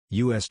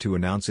U.S. to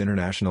announce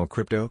international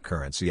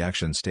cryptocurrency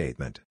action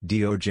statement.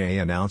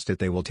 DOJ announced that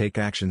they will take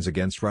actions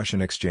against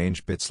Russian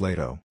exchange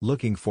BitSlato.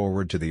 Looking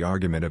forward to the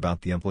argument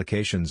about the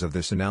implications of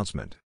this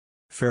announcement.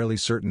 Fairly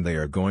certain they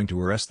are going to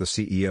arrest the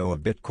CEO of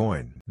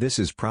Bitcoin. This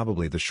is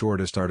probably the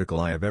shortest article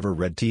I have ever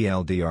read.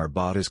 TLDR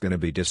bot is gonna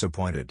be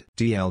disappointed.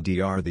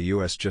 TLDR, the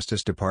U.S.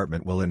 Justice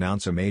Department will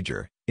announce a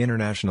major,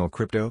 international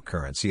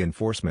cryptocurrency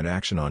enforcement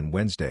action on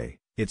Wednesday,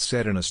 it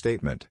said in a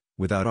statement,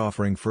 without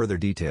offering further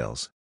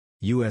details.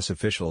 U.S.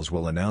 officials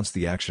will announce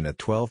the action at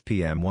 12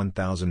 p.m.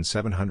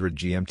 1700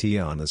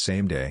 GMT on the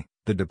same day,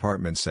 the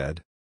department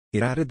said.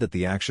 It added that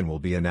the action will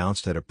be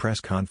announced at a press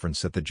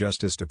conference at the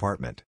Justice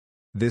Department.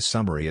 This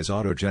summary is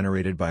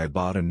auto-generated by a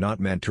bot and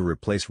not meant to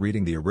replace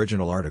reading the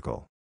original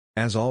article.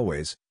 As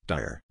always,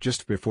 Dyer.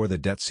 Just before the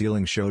debt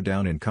ceiling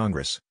showdown in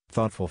Congress,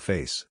 thoughtful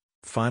face,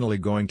 finally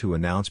going to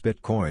announce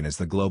Bitcoin as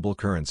the global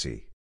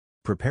currency.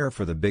 Prepare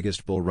for the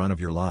biggest bull run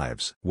of your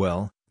lives.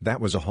 Well,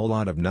 that was a whole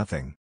lot of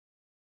nothing.